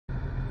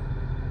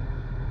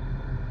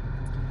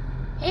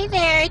Hey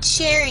there, it's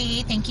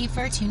Sherry. Thank you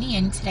for tuning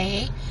in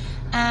today.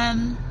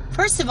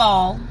 First of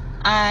all,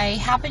 I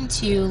happened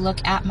to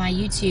look at my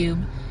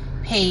YouTube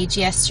page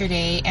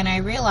yesterday and I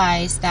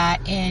realized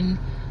that in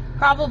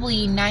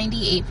probably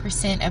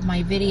 98% of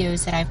my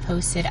videos that I've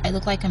posted, I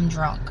look like I'm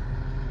drunk.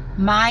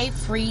 My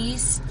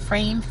freeze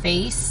frame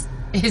face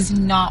is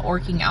not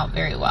working out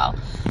very well.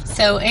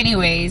 So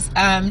anyways,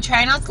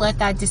 try not to let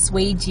that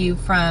dissuade you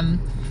from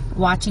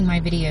watching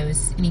my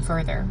videos any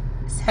further.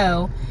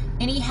 So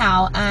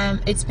anyhow,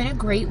 it's been a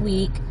great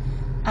week.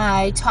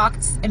 I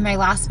talked in my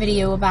last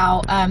video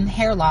about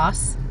hair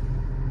loss,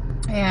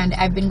 and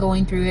I've been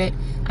going through it.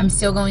 I'm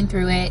still going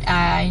through it.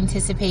 I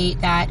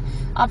anticipate that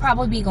I'll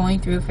probably be going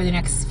through it for the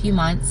next few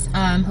months.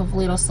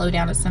 Hopefully it'll slow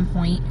down at some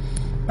point.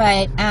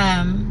 But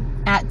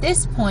at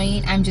this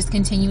point, I'm just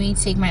continuing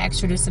to take my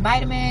extra dose of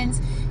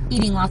vitamins,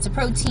 eating lots of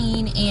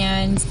protein,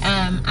 and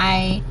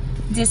I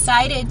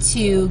decided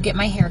to get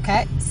my hair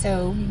cut.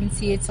 So you can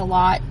see it's a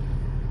lot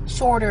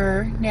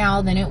shorter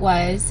now than it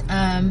was,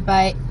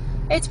 but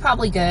it's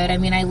probably good. I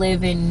mean, I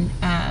live in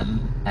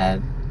a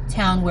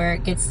town where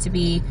it gets to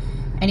be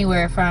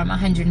anywhere from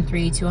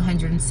 103 to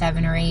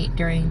 107 or 8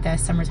 during the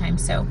summertime,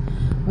 so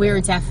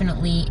we're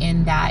definitely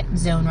in that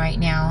zone right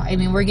now. I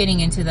mean, we're getting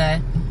into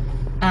the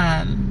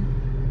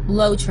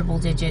low triple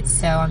digits,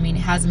 so I mean,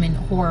 it hasn't been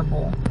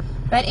horrible.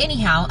 But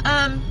anyhow,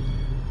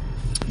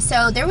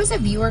 so there was a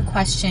viewer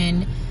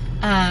question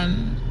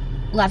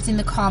left in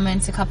the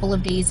comments a couple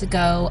of days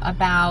ago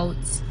about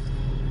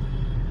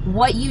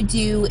what you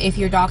do if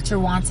your doctor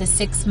wants a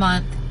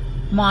 6-month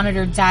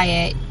monitored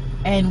diet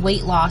and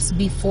weight loss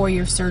before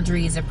your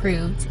surgery is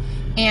approved.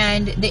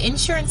 And the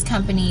insurance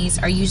companies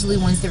are usually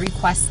ones that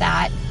request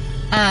that.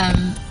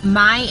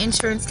 My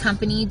insurance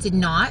company did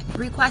not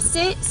request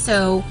it,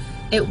 so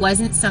it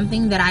wasn't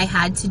something that I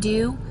had to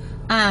do.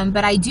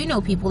 But I do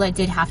know people that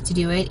did have to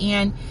do it.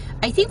 And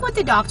I think what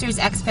the doctor's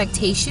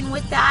expectation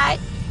with that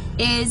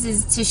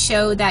is to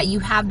show that you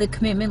have the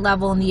commitment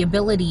level and the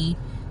ability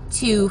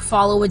to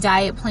follow a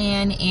diet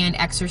plan and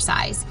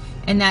exercise,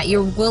 and that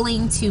you're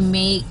willing to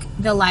make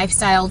the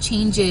lifestyle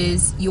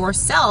changes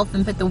yourself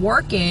and put the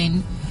work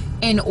in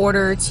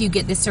order to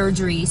get the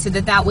surgery, so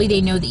that way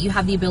they know that you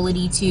have the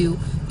ability to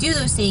do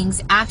those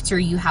things after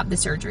you have the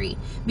surgery,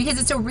 because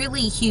it's a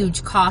really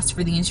huge cost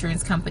for the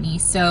insurance company.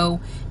 So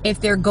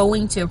if they're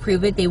going to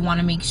approve it, they want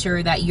to make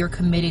sure that you're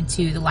committed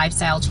to the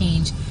lifestyle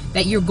change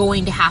that you're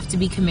going to have to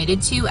be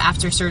committed to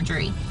after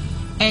surgery.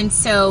 And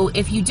so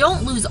if you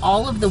don't lose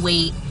all of the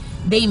weight,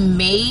 they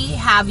may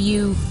have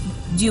you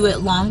do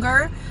it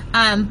longer,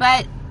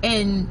 but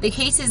in the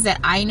cases that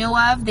I know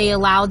of, they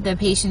allowed the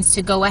patients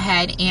to go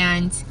ahead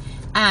and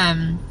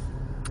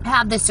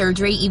have the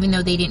surgery even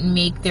though they didn't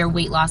make their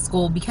weight loss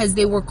goal, because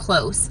they were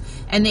close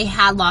and they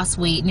had lost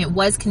weight and it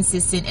was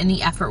consistent and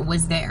the effort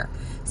was there.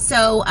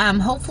 So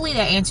hopefully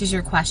that answers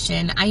your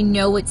question. I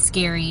know it's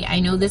scary. I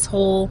know this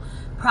whole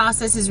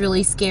process is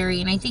really scary,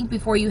 and I think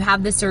before you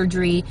have the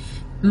surgery,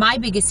 my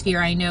biggest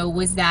fear, I know,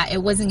 was that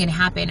it wasn't going to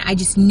happen. I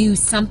just knew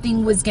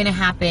something was going to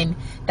happen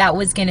that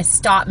was going to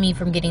stop me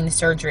from getting the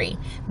surgery,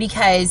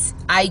 because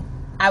I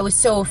was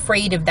so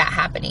afraid of that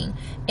happening.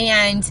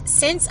 And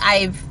since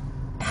I've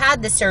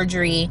had the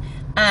surgery,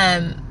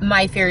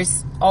 my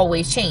fears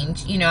always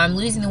change. You know, I'm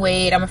losing the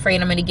weight. I'm afraid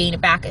I'm going to gain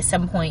it back at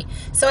some point.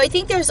 So I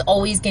think there's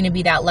always going to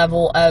be that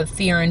level of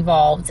fear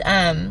involved.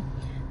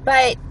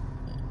 But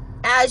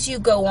as you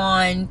go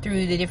on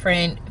through the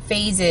different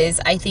phases,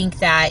 I think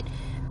that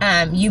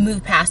you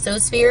move past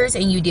those fears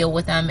and you deal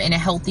with them in a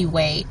healthy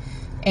way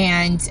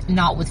and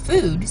not with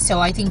food. So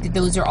I think that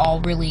those are all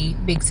really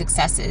big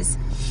successes.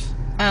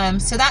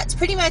 So that's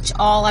pretty much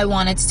all I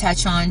wanted to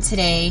touch on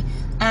today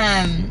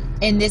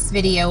in this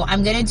video.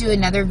 I'm going to do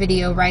another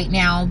video right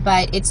now,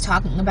 but it's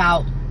talking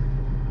about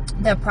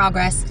the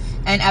progress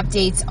and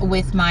updates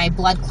with my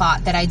blood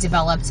clot that I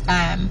developed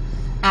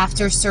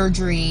after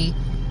surgery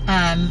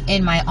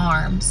in my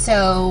arm.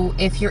 So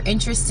if you're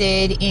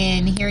interested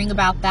in hearing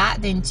about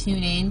that, then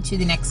tune in to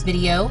the next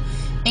video.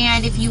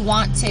 And if you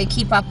want to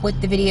keep up with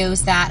the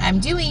videos that I'm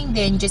doing,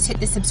 then just hit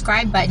the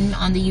subscribe button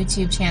on the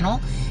YouTube channel,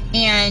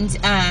 and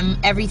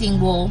everything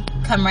will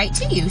come right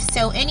to you.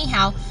 So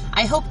anyhow,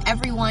 I hope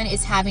everyone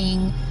is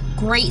having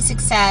great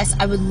success.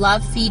 I would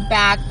love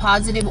feedback,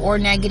 positive or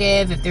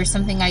negative. If there's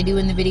something I do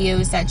in the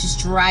videos that just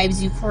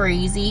drives you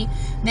crazy,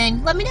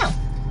 then let me know.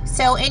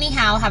 So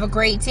anyhow, have a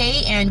great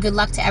day and good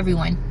luck to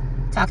everyone.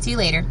 Talk to you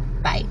later.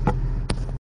 Bye.